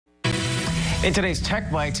In today's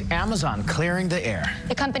Techbytes, Amazon clearing the air.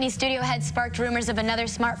 The company's studio head sparked rumors of another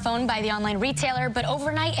smartphone by the online retailer, but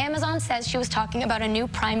overnight Amazon says she was talking about a new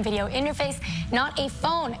Prime Video interface, not a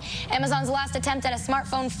phone. Amazon's last attempt at a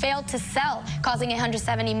smartphone failed to sell, causing a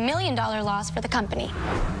 $170 million loss for the company.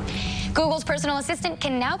 Google's personal assistant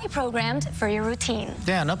can now be programmed for your routine.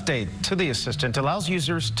 Yeah, an update to the assistant allows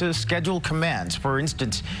users to schedule commands. For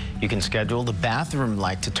instance, you can schedule the bathroom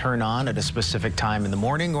light to turn on at a specific time in the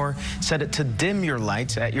morning or set it to dim your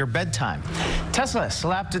lights at your bedtime. Tesla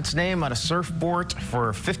slapped its name on a surfboard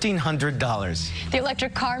for $1,500. The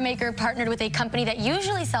electric car maker partnered with a company that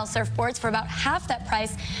usually sells surfboards for about half that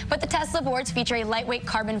price, but the Tesla boards feature a lightweight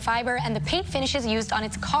carbon fiber and the paint finishes used on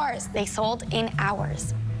its cars. They sold in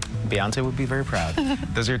hours. Beyonce would be very proud.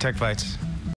 Those are your Techbytes.